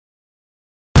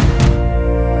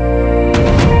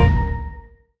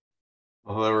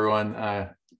everyone.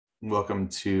 Welcome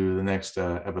to the next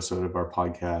episode of our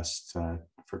podcast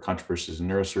for Controversies in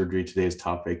Neurosurgery. Today's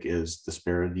topic is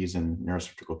disparities in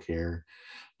neurosurgical care.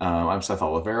 I'm Seth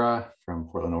Oliveria from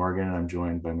Portland, Oregon, and I'm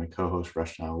joined by my co-host,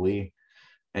 Rushna.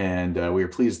 And we are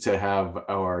pleased to have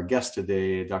our guest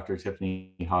today, Dr.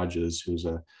 Tiffany Hodges, who's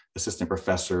an assistant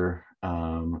professor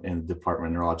in the Department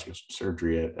of Neurological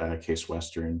Surgery at Case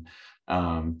Western,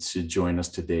 to join us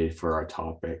today for our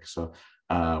topic. So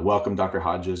welcome, Dr.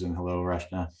 Hodges, and hello,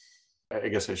 Rushna. I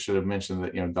guess I should have mentioned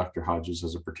that, Dr. Hodges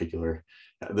is a particular,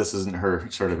 this isn't her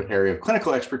sort of area of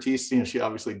clinical expertise. She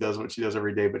obviously does what she does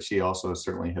every day, but she also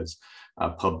certainly has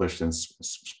published and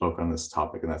spoke on this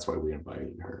topic, and that's why we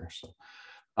invited her.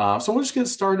 So we'll just get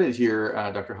started here,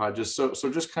 Dr. Hodges. So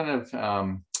just kind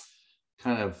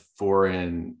of for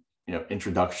an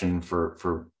introduction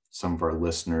for some of our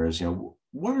listeners,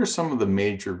 what are some of the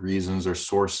major reasons or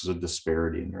sources of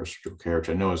disparity in neurosurgical care, which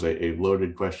I know is a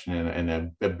loaded question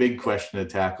and a big question to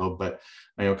tackle, but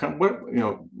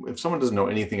if someone doesn't know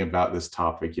anything about this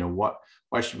topic,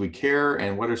 why should we care,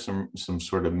 and what are some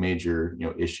sort of major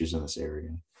issues in this area?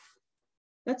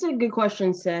 That's a good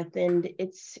question, Seth, and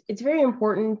it's very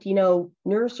important.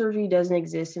 Neurosurgery doesn't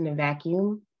exist in a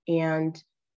vacuum, and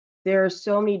there are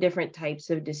so many different types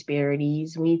of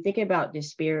disparities. When you think about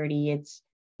disparity, it's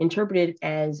interpreted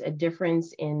as a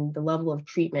difference in the level of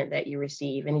treatment that you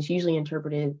receive, and it's usually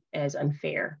interpreted as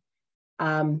unfair.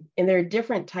 And there are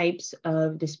different types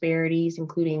of disparities,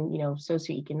 including,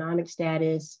 socioeconomic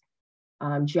status,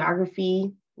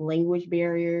 geography, language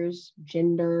barriers,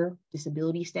 gender,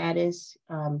 disability status,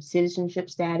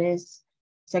 citizenship status,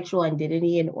 sexual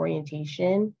identity and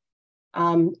orientation.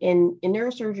 In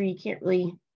neurosurgery, you can't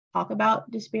really talk about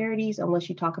disparities unless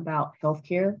you talk about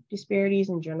healthcare disparities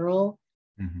in general.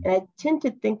 Mm-hmm. And I tend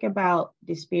to think about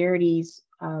disparities,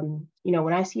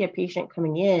 when I see a patient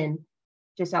coming in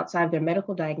just outside of their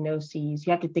medical diagnoses,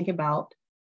 you have to think about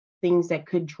things that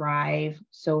could drive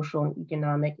social and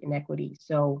economic inequity.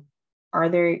 So are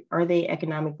they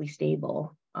economically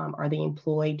stable? Are they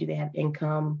employed? Do they have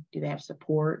income? Do they have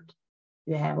support?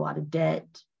 Do they have a lot of debt?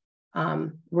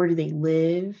 Where do they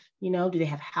live? Do they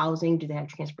have housing? Do they have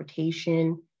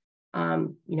transportation?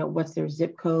 What's their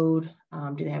zip code?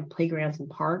 Do they have playgrounds and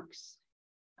parks?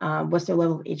 What's their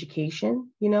level of education?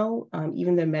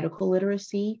 Even their medical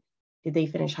literacy. Did they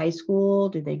finish high school?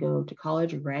 Did they go to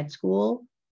college or grad school?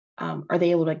 Are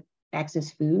they able to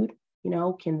access food?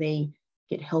 Can they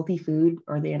get healthy food?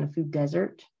 Are they in a food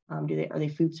desert? Are they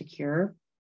food secure?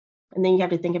 And then you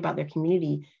have to think about their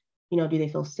community. Do they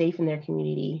feel safe in their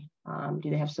community? Do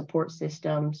they have support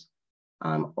systems?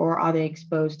 Or are they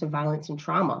exposed to violence and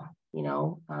trauma?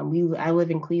 I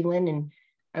live in Cleveland, and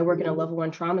I work in a level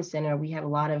 1 trauma center. We have a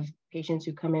lot of patients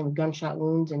who come in with gunshot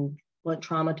wounds and blood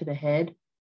trauma to the head.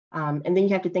 And then you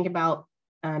have to think about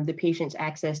the patient's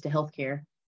access to healthcare.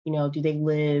 Do they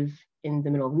live in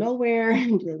the middle of nowhere?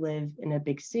 Do they live in a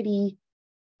big city?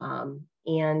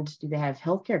 And do they have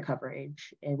healthcare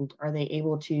coverage? And are they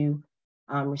able to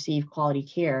receive quality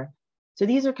care? So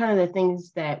these are kind of the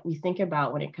things that we think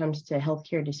about when it comes to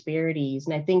healthcare disparities.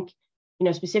 And I think,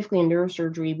 specifically in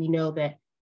neurosurgery, we know that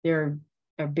there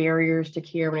are barriers to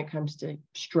care when it comes to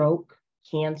stroke,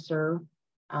 cancer,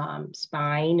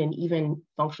 spine, and even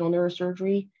functional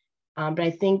neurosurgery. But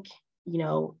I think,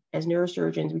 as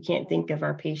neurosurgeons, we can't think of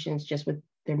our patients just with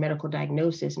their medical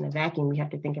diagnosis in a vacuum. We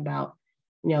have to think about,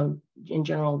 in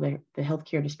general, the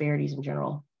healthcare disparities in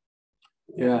general.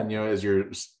 Yeah, and as you're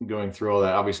going through all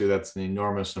that, obviously that's an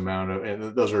enormous amount of,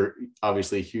 and those are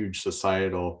obviously huge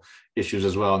societal issues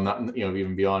as well, not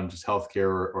even beyond just healthcare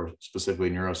or specifically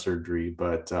neurosurgery.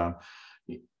 But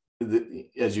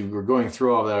as you were going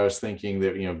through all that, I was thinking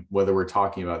that whether we're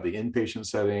talking about the inpatient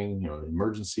setting,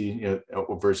 emergency,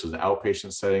 versus an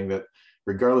outpatient setting, that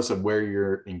regardless of where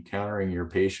you're encountering your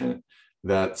patient,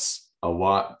 that's a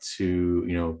lot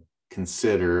to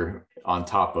consider on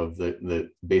top of the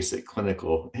basic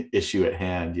clinical issue at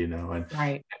hand, and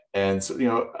right. And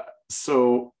so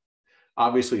so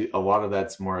obviously a lot of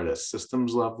that's more at a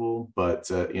systems level, but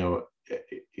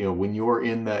when you're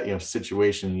in that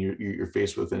situation, you're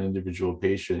faced with an individual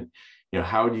patient,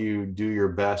 how do you do your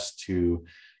best to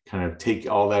kind of take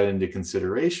all that into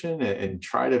consideration and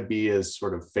try to be as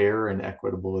sort of fair and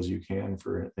equitable as you can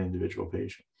for an individual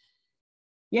patient?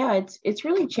 Yeah, it's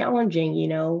really challenging,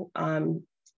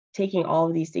 taking all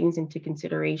of these things into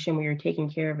consideration when you're taking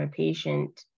care of a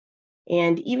patient.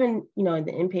 And even, in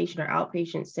the inpatient or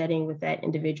outpatient setting with that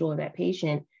individual or that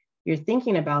patient, you're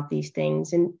thinking about these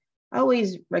things. And I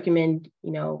always recommend,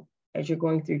 as you're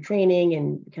going through training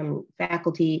and becoming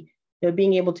faculty,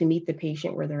 being able to meet the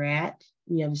patient where they're at,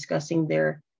 discussing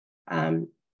their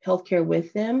healthcare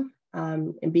with them,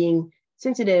 and being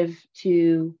sensitive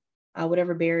to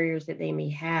whatever barriers that they may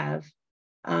have.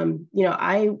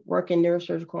 I work in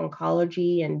neurosurgical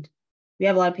oncology, and we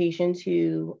have a lot of patients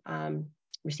who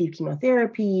receive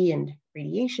chemotherapy and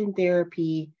radiation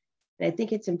therapy. And I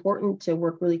think it's important to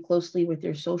work really closely with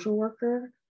their social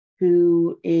worker,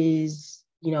 who is,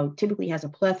 typically has a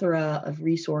plethora of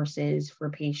resources for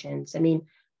patients. I mean,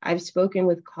 I've spoken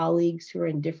with colleagues who are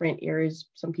in different areas.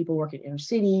 Some people work in inner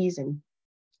cities, and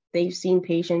they've seen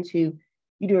patients who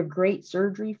you do a great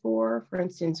surgery for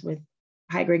instance, with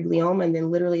high-grade glioma, and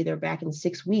then literally they're back in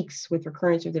 6 weeks with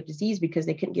recurrence of their disease because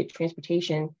they couldn't get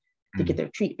transportation to get their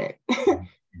treatment.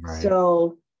 Right.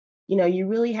 So, you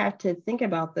really have to think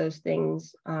about those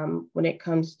things when it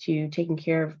comes to taking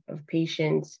care of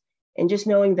patients, and just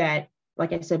knowing that,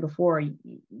 like I said before,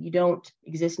 you don't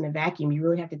exist in a vacuum. You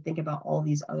really have to think about all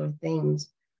these other things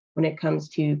when it comes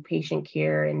to patient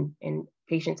care and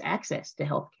patients' access to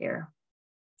healthcare.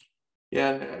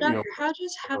 Yeah. Dr.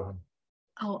 Hodges,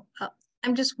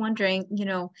 I'm just wondering,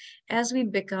 as we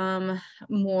become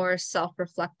more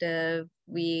self-reflective,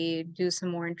 we do some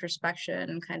more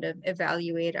introspection, kind of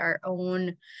evaluate our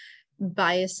own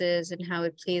biases and how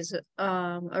it plays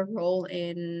a role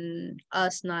in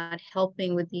us not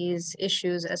helping with these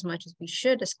issues as much as we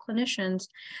should as clinicians.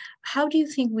 How do you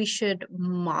think we should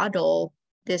model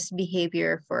this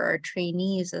behavior for our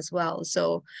trainees as well?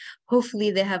 So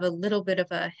hopefully they have a little bit of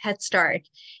a head start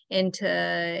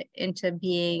into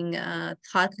being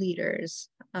thought leaders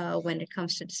when it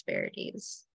comes to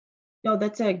disparities. No,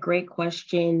 that's a great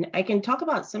question. I can talk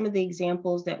about some of the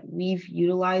examples that we've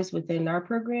utilized within our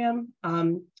program,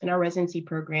 in our residency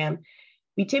program.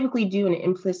 We typically do an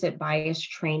implicit bias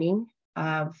training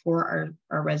for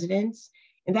our residents.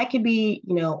 And that could be,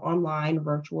 online,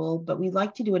 virtual, but we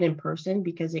like to do it in person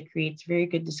because it creates very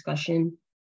good discussion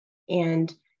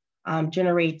and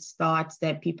generates thoughts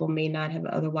that people may not have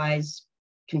otherwise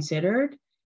considered.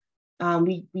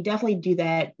 We definitely do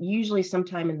that usually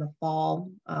sometime in the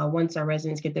fall, once our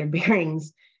residents get their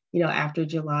bearings, after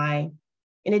July.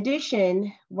 In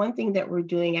addition, one thing that we're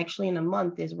doing actually in a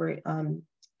month is we're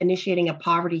initiating a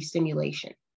poverty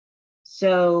simulation.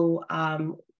 So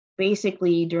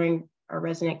basically during our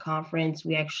resident conference,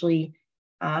 we actually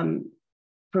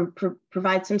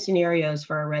provide some scenarios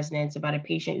for our residents about a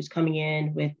patient who's coming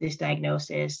in with this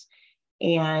diagnosis.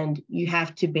 And you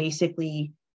have to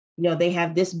basically, they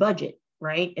have this budget,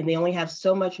 right? And they only have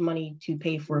so much money to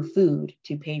pay for food,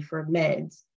 to pay for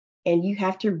meds. And you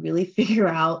have to really figure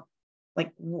out,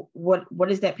 like,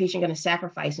 what is that patient going to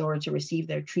sacrifice in order to receive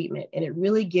their treatment? And it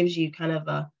really gives you kind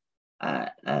of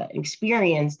an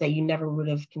experience that you never would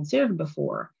have considered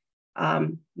before.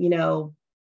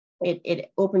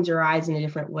 It opens your eyes in a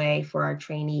different way for our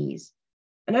trainees.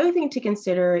 Another thing to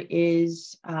consider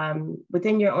is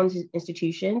within your own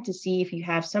institution to see if you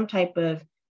have some type of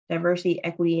diversity,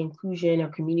 equity, inclusion, or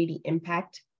community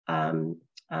impact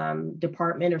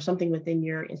department or something within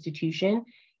your institution,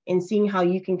 and seeing how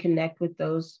you can connect with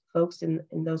those folks in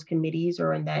those committees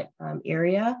or in that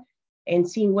area, and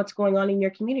seeing what's going on in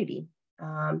your community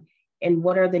and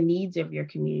what are the needs of your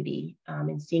community,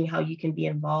 and seeing how you can be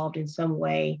involved in some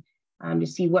way to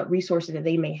see what resources that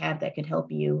they may have that could help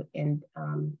you, and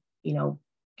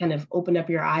kind of open up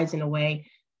your eyes in a way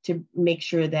to make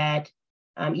sure that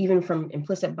even from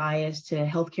implicit bias to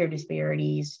healthcare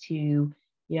disparities to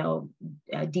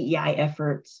DEI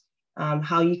efforts,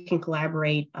 how you can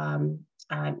collaborate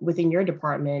within your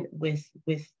department with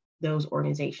those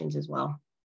organizations as well.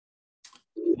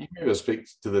 You maybe speak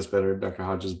to this better, Dr.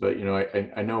 Hodges, but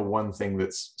I know one thing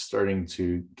that's starting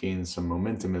to gain some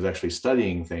momentum is actually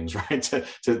studying things, right?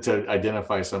 to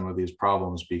identify some of these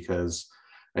problems, because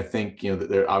I think that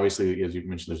there obviously, as you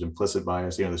mentioned, there's implicit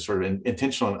bias. There's sort of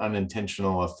intentional and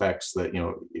unintentional effects that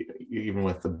even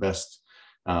with the best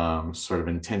sort of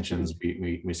intentions,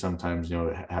 we sometimes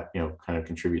kind of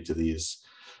contribute to these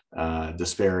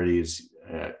disparities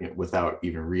without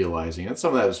even realizing. And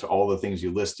some of that is all the things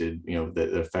you listed,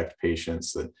 that affect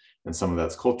patients, and some of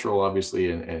that's cultural,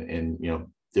 obviously, and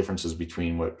differences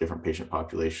between what different patient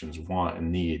populations want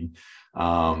and need.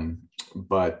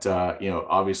 But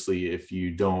obviously, if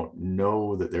you don't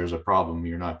know that there's a problem,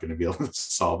 you're not going to be able to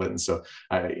solve it. And so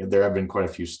there have been quite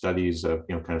a few studies of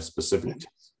kind of specific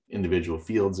individual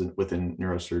fields within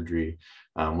neurosurgery,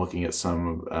 looking at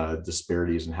some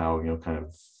disparities and how kind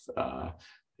of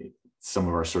some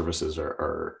of our services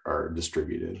are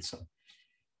distributed. So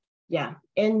yeah,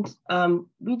 and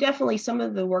we definitely, some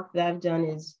of the work that I've done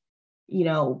is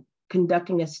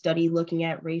conducting a study looking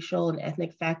at racial and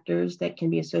ethnic factors that can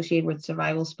be associated with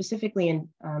survival, specifically in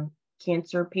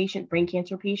brain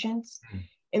cancer patients.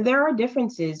 And there are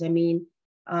differences. I mean,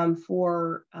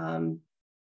 for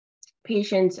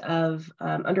patients of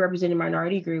underrepresented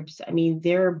minority groups, I mean,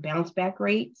 their bounce back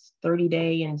rates,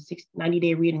 30-day and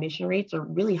 90-day readmission rates are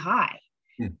really high.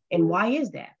 And why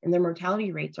is that? And their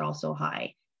mortality rates are also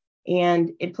high.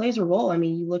 And it plays a role. I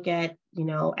mean, you look at,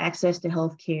 access to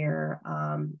healthcare,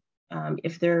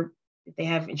 if they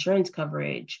have insurance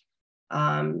coverage,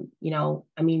 I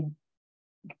mean,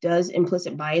 does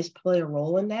implicit bias play a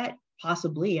role in that?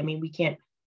 Possibly. I mean, we can't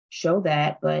show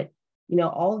that, but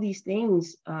all of these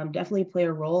things definitely play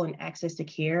a role in access to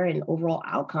care and overall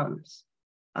outcomes.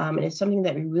 And it's something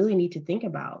that we really need to think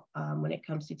about when it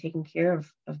comes to taking care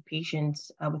of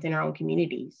patients within our own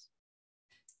communities.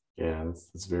 Yeah,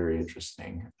 that's very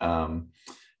interesting. And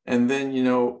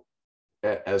then,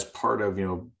 as part of,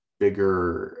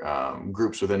 bigger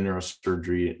groups within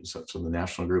neurosurgery, so the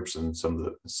national groups and some of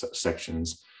the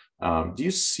sections, do you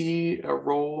see a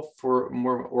role for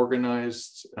more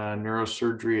organized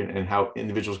neurosurgery and how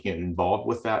individuals get involved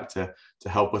with that to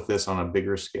help with this on a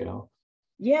bigger scale?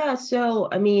 Yeah, so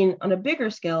I mean, on a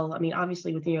bigger scale, I mean,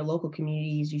 obviously within your local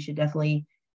communities, you should definitely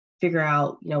figure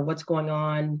out, what's going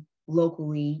on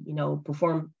locally,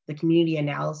 perform the community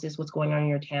analysis, what's going on in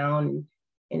your town,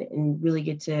 and really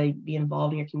get to be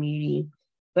involved in your community.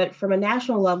 But from a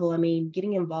national level, I mean,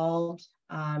 getting involved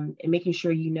and making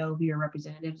sure you know who your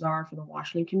representatives are for the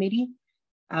Washington Committee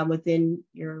within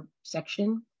your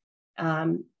section.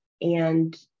 And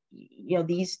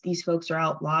these folks are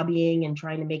out lobbying and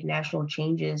trying to make national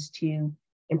changes to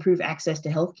improve access to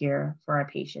healthcare for our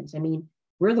patients. I mean,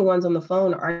 we're the ones on the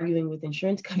phone arguing with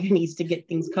insurance companies to get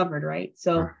things covered, right?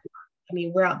 So, I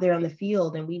mean, we're out there on the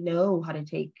field and we know how to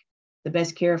take the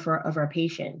best care of our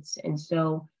patients. And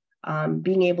so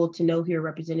being able to know who your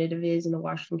representative is in the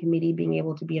Washington Committee, being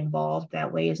able to be involved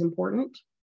that way is important.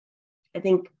 I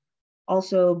think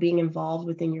also being involved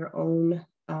within your own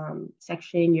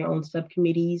section, your own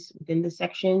subcommittees within the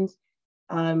sections,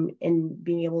 and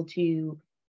being able to,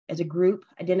 as a group,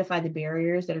 identify the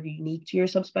barriers that are unique to your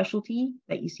subspecialty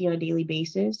that you see on a daily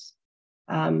basis.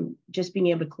 Just being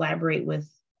able to collaborate with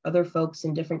other folks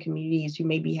in different communities who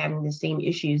may be having the same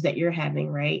issues that you're having,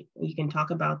 right? You can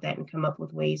talk about that and come up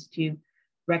with ways to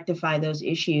rectify those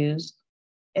issues.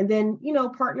 And then,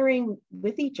 partnering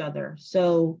with each other.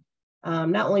 So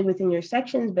not only within your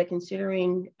sections, but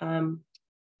considering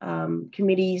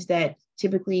committees that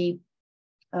typically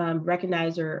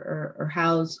recognize or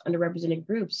house underrepresented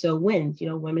groups. So WINS,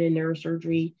 Women in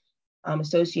Neurosurgery,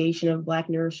 Association of Black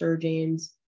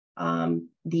Neurosurgeons,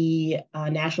 the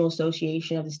National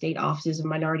Association of the State Offices of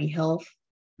Minority Health.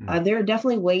 There are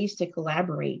definitely ways to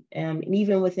collaborate. And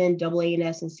even within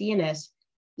AANS and CNS,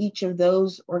 each of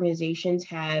those organizations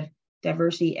have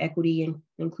diversity, equity, and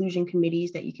inclusion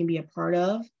committees that you can be a part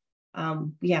of.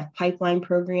 We have pipeline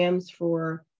programs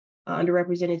for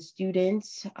underrepresented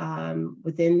students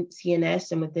within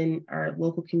CNS and within our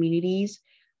local communities.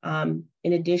 In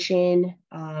addition,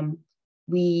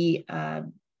 we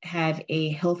have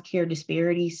a healthcare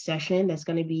disparities session that's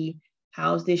going to be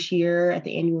housed this year at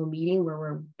the annual meeting, where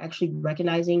we're actually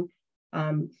recognizing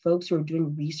folks who are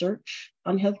doing research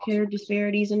on healthcare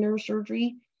disparities in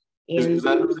neurosurgery. And is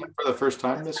that for the first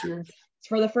time this year? It's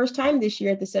for the first time this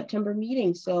year at the September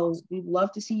meeting. So we'd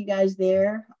love to see you guys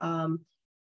there.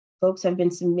 Folks have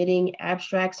been submitting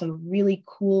abstracts on really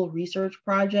cool research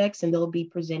projects, and they'll be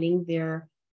presenting their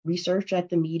research at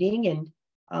the meeting. And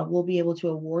we'll be able to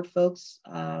award folks,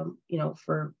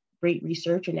 for great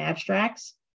research and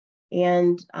abstracts.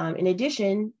 And in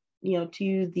addition,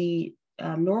 to the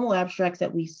normal abstracts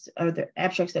the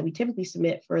abstracts that we typically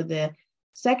submit for the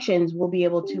sections, we'll be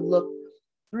able to look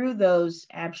through those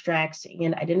abstracts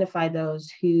and identify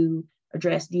those who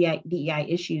address DEI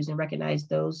issues and recognize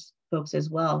those folks as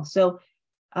well. So,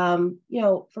 from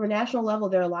a national level,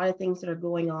 there are a lot of things that are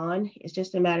going on. It's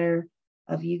just a matter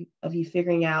of you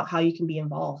figuring out how you can be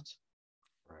involved.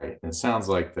 Right. And it sounds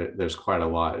like there's quite a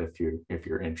lot if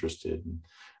you're interested.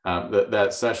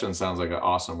 That session sounds like an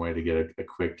awesome way to get a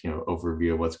quick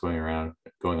overview of what's going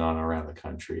on around the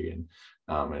country, and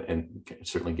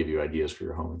certainly give you ideas for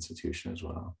your home institution as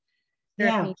well.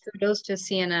 Yeah. Kudos to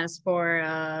CNS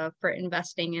for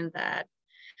investing in that.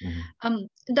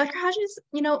 Mm-hmm. Dr. Hodges,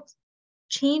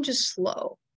 change is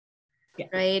slow. Yeah.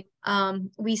 Right?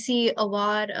 We see a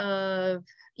lot of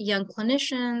young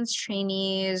clinicians,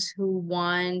 trainees who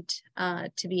want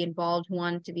to be involved, who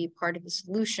want to be part of the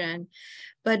solution,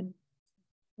 but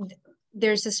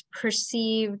there's this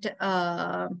perceived,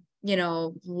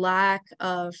 lack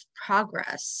of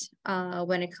progress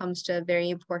when it comes to very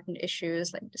important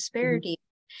issues like disparity.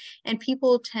 Mm-hmm. And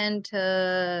people tend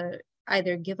to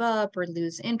either give up or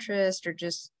lose interest or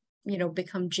just,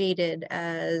 become jaded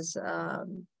as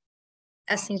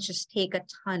things just take a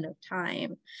ton of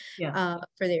time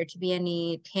for there to be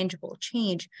any tangible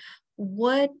change.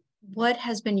 What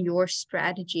has been your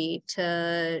strategy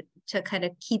to kind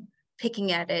of keep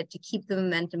picking at it, to keep the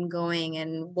momentum going?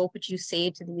 And what would you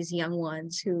say to these young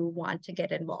ones who want to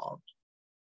get involved?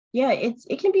 Yeah,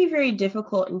 it can be very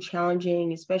difficult and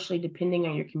challenging, especially depending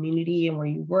on your community and where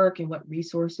you work and what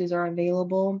resources are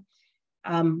available.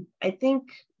 I think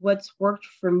what's worked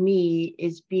for me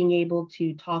is being able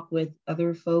to talk with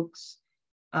other folks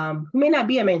who may not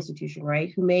be at my institution,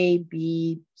 right? Who may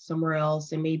be somewhere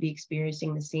else and may be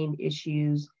experiencing the same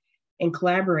issues and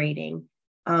collaborating.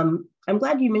 I'm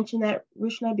glad you mentioned that,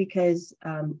 Rushna, because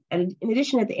in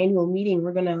addition, at the annual meeting,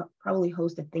 we're going to probably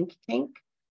host a think tank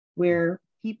where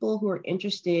people who are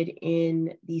interested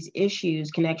in these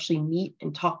issues can actually meet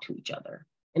and talk to each other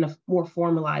in a more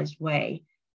formalized way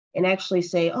and actually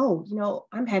say, oh,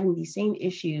 I'm having these same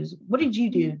issues. What did you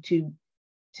do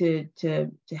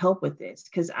to help with this?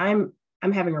 Because I'm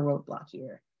having a roadblock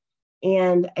here.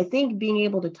 And I think being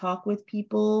able to talk with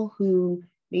people who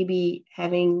may be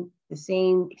having the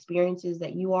same experiences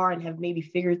that you are and have maybe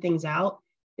figured things out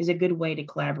is a good way to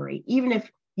collaborate. Even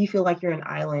if you feel like you're on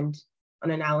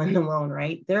an island alone,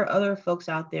 right? There are other folks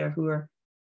out there who are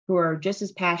just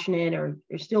as passionate or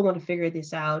still want to figure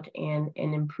this out and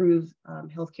improve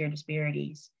healthcare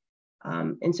disparities.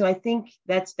 And so I think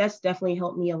that's definitely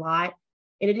helped me a lot.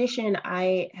 In addition,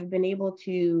 I have been able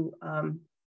to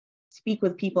speak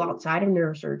with people outside of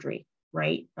neurosurgery,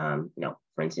 right?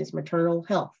 For instance, maternal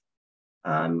health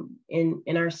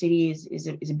in our city is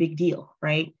a big deal,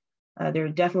 right? There are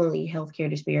definitely healthcare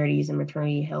disparities in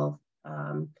maternity health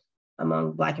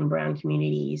among Black and Brown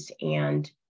communities, and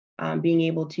being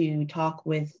able to talk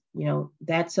with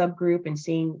that subgroup and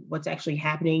seeing what's actually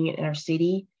happening in our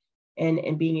city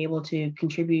and being able to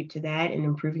contribute to that and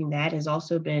improving that has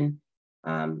also been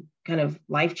kind of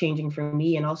life-changing for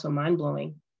me and also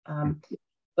mind-blowing.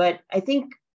 But I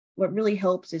think what really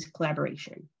helps is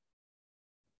collaboration.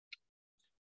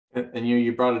 And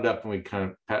you brought it up and we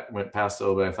kind of went past it a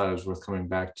little bit. I thought it was worth coming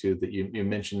back to that. You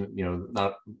mentioned,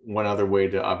 not one other way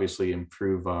to obviously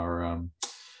improve our,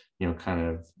 kind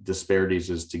of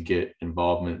disparities is to get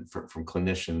involvement from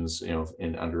clinicians,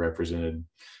 in underrepresented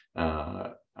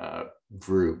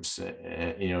groups.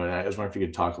 And I was wondering if you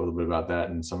could talk a little bit about that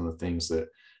and some of the things that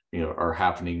are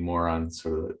happening more on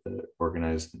sort of the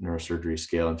organized neurosurgery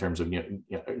scale in terms of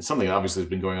something that obviously has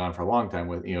been going on for a long time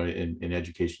with in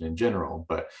education in general,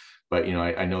 but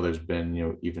I know there's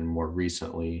been even more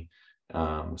recently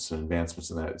some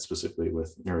advancements in that, specifically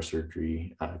with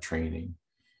neurosurgery training.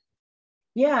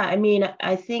 Yeah, I mean,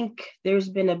 I think there's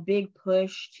been a big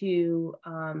push to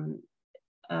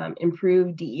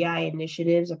improve DEI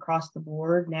initiatives across the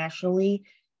board nationally.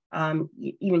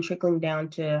 Even trickling down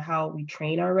to how we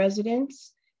train our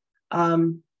residents.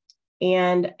 And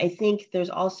I think there's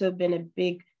also been a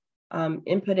big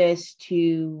impetus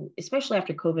to, especially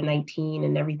after COVID-19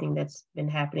 and everything that's been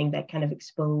happening that kind of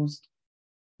exposed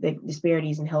the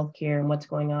disparities in healthcare and what's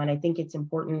going on. I think it's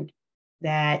important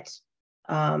that,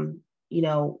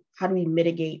 how do we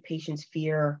mitigate patients'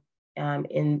 fear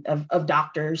of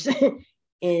doctors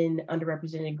in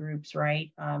underrepresented groups,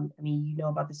 right? I mean,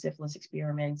 about the syphilis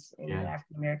experiments in the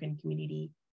African American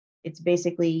community. It's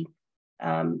basically,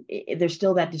 there's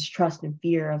still that distrust and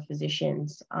fear of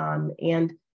physicians.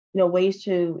 And ways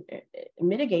to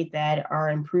mitigate that are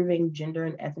improving gender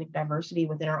and ethnic diversity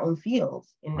within our own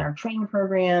fields, in our training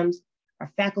programs,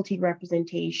 our faculty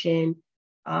representation,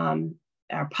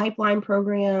 our pipeline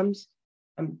programs.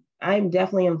 I'm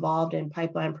definitely involved in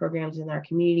pipeline programs in our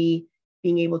community,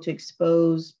 being able to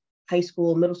expose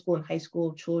middle school and high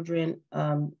school children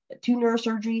to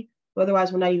neurosurgery, who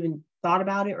otherwise would not even thought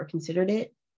about it or considered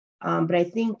it. But I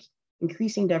think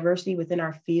increasing diversity within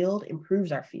our field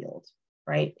improves our field,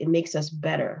 right? It makes us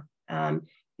better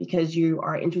because you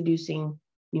are introducing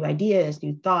new ideas,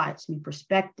 new thoughts, new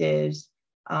perspectives,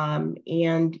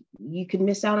 and you could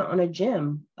miss out on a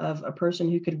gem of a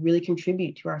person who could really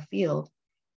contribute to our field.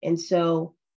 And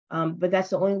so, but that's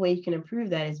the only way you can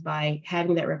improve that is by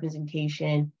having that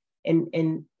representation,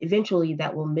 and eventually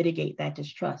that will mitigate that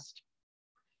distrust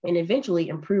and eventually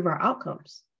improve our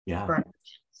outcomes. Yeah. For our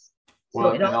patients.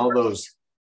 Well, so and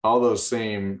all those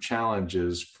same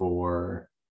challenges for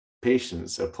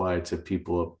patients apply to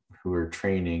people who are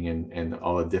training, and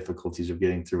all the difficulties of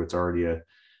getting through what's already a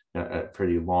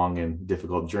pretty long and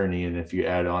difficult journey. And if you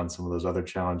add on some of those other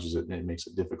challenges, it makes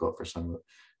it difficult for some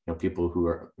people who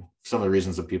are, some of the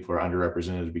reasons that people are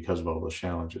underrepresented because of all those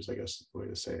challenges, I guess is the way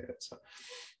to say it. So.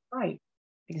 Right.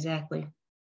 Exactly.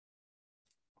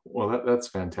 Well, that's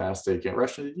fantastic. And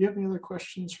Rushna, did you have any other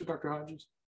questions for Dr. Hodges?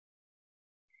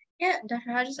 Yeah,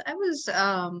 Dr. Hodges, I was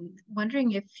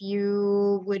wondering if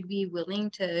you would be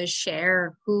willing to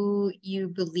share who you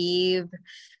believe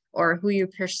or who you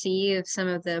perceive some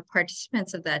of the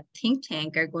participants of that think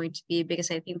tank are going to be, because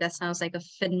I think that sounds like a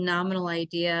phenomenal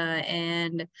idea.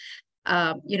 And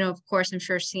of course, I'm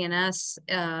sure CNS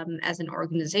as an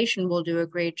organization will do a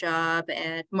great job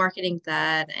at marketing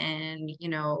that, and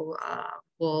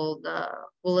we'll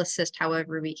assist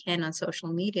however we can on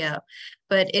social media.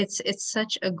 But it's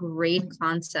such a great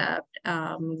concept.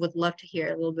 Would love to hear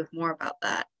a little bit more about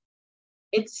that.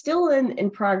 It's still in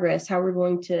progress how we're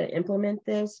going to implement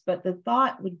this, but the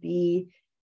thought would be,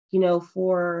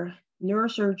 for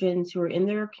neurosurgeons who are in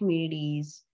their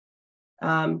communities,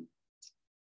 identifying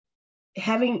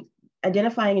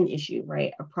an issue,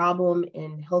 right? A problem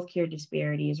in healthcare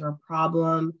disparities, or a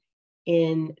problem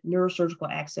in neurosurgical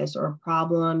access, or a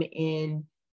problem in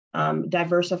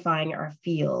diversifying our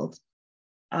field.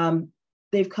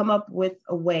 They've come up with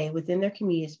a way within their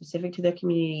community, specific to their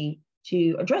community,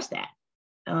 to address that.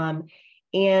 And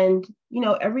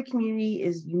every community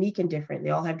is unique and different.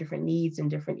 They all have different needs and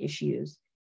different issues.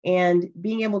 And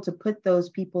being able to put those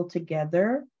people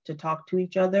together to talk to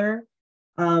each other,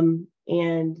 and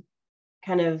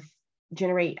kind of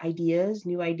generate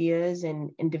new ideas,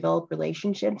 and develop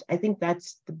relationships. I think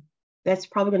that's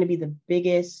probably going to be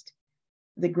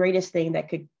the greatest thing that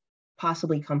could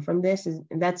possibly come from this.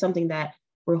 And that's something that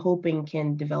we're hoping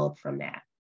can develop from that.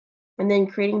 And then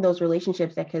creating those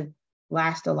relationships that could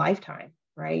last a lifetime,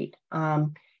 right?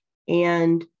 Because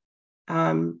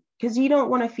you don't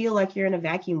want to feel like you're in a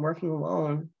vacuum working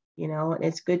alone, and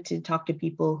it's good to talk to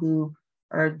people who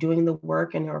are doing the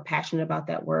work and are passionate about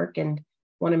that work and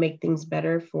want to make things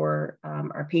better for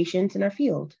our patients and our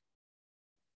field.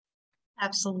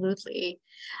 Absolutely.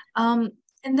 And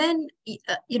then,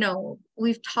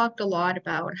 we've talked a lot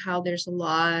about how there's a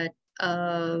lot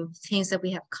of things that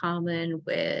we have common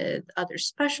with other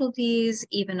specialties,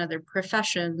 even other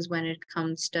professions when it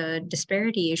comes to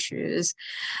disparity issues.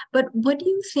 But what do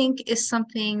you think is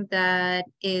something that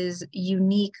is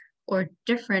unique or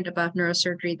different about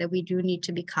neurosurgery that we do need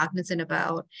to be cognizant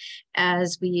about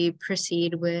as we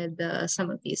proceed with some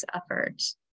of these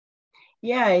efforts?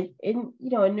 Yeah, in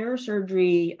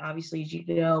neurosurgery, obviously, as you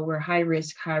know, we're high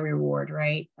risk, high reward,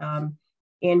 right?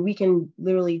 And we can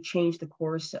literally change the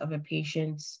course of a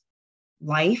patient's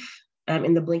life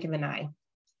in the blink of an eye.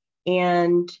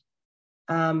 And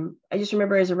I just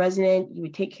remember as a resident, you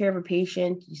would take care of a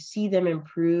patient, you see them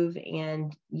improve,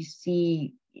 and you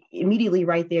see immediately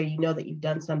right there, that you've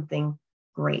done something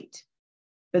great.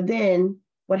 But then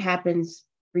what happens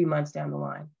 3 months down the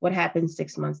line? What happens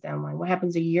 6 months down the line? What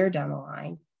happens a year down the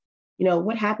line?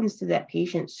 What happens to that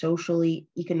patient socially,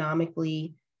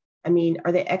 economically? I mean,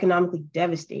 are they economically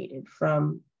devastated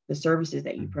from the services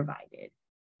that you provided?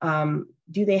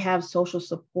 Do they have social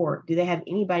support? Do they have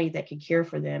anybody that could care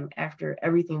for them after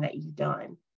everything that you've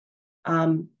done?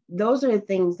 Those are the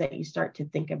things that you start to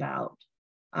think about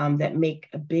that make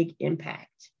a big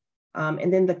impact.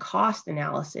 And then the cost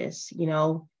analysis,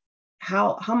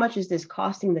 how much is this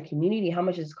costing the community? How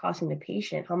much is this costing the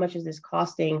patient? How much is this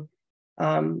costing,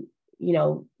 the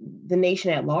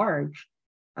nation at large?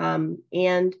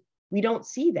 And we don't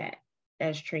see that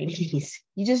as trainees.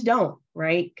 You just don't,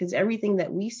 right? Because everything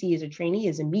that we see as a trainee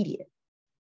is immediate.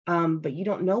 But you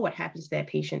don't know what happens to that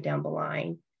patient down the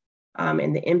line,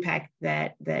 and the impact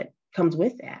that comes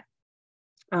with that.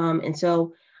 And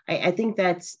so I think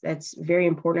that's very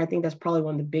important. I think that's probably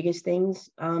one of the biggest things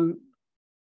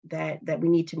that we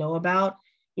need to know about.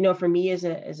 For me as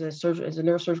a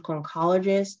neurosurgical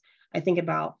oncologist, I think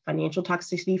about financial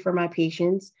toxicity for my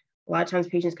patients. A lot of times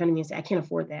patients come to me and say, I can't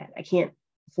afford that. I can't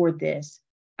afford this.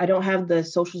 I don't have the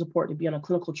social support to be on a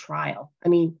clinical trial. I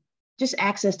mean, just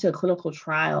access to a clinical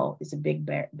trial is a big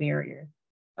barrier.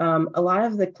 A lot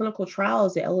of the clinical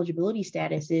trials, the eligibility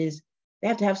status is they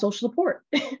have to have social support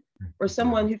or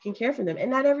someone who can care for them.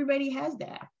 And not everybody has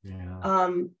that. Yeah.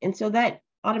 And so that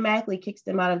automatically kicks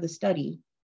them out of the study.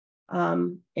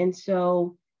 And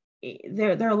so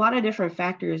there are a lot of different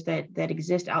factors that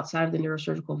exist outside of the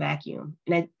neurosurgical vacuum.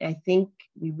 And I think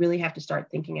we really have to start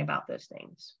thinking about those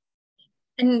things.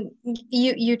 And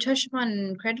you touched upon an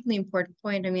incredibly important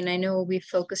point. I mean, I know we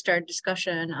focused our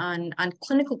discussion on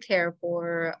clinical care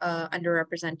for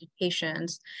underrepresented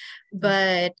patients,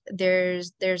 but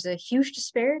there's a huge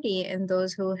disparity in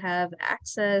those who have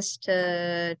access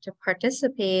to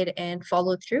participate and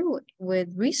follow through with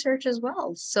research as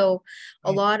well. So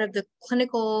a lot of the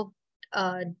clinical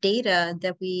data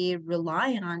that we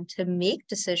rely on to make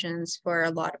decisions for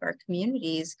a lot of our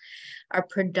communities are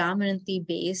predominantly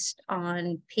based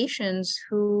on patients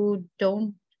who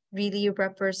don't really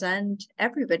represent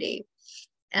everybody.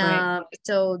 Right.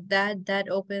 So that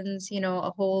opens,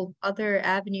 a whole other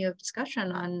avenue of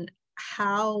discussion on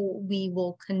how we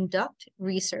will conduct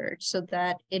research so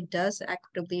that it does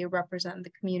equitably represent the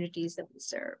communities that we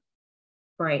serve.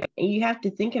 Right. And you have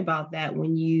to think about that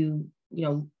when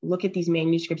look at these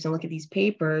manuscripts and look at these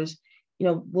papers,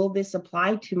 will this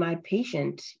apply to my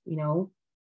patient? You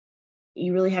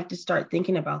really have to start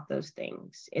thinking about those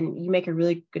things. And you make a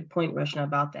really good point, Rushna,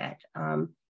 about that.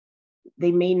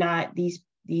 They may not, these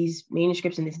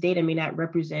manuscripts and this data may not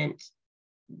represent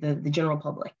the general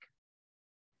public.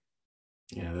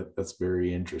 Yeah, that's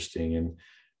very interesting.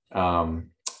 And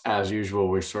as usual,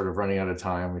 we're sort of running out of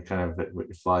time.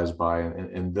 It flies by.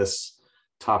 And this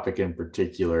topic in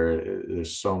particular,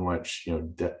 there's so much,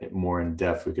 more in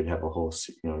depth. We could have a whole,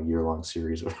 year-long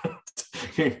series of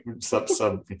sub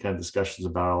kind of discussions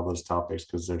about all those topics,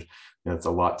 because there's, it's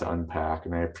a lot to unpack.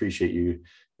 And I appreciate you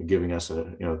giving us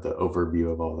the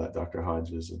overview of all that, Dr.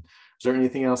 Hodges. And is there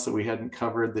anything else that we hadn't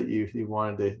covered that you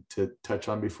wanted to touch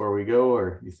on before we go,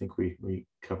 or you think we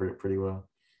covered it pretty well?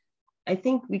 I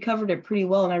think we covered it pretty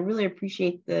well, and I really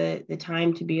appreciate the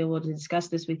time to be able to discuss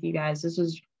this with you guys. This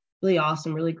was really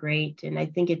awesome, really great, and I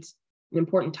think it's an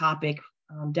important topic,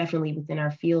 definitely within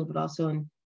our field, but also in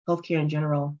healthcare in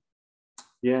general.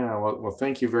 Yeah, well,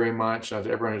 thank you very much. To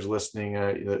everyone who's listening,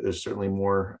 there's certainly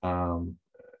more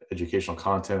educational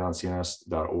content on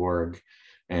cns.org.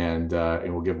 And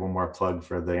we'll give one more plug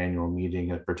for the annual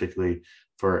meeting, particularly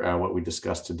for what we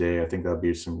discussed today. I think that'll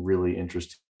be some really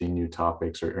interesting new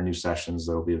topics or new sessions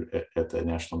that will be at the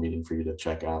national meeting for you to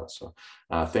check out. So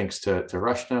thanks to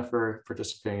Rushna for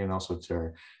participating, and also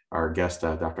to our guest,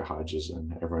 Dr. Hodges,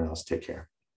 and everyone else. Take care.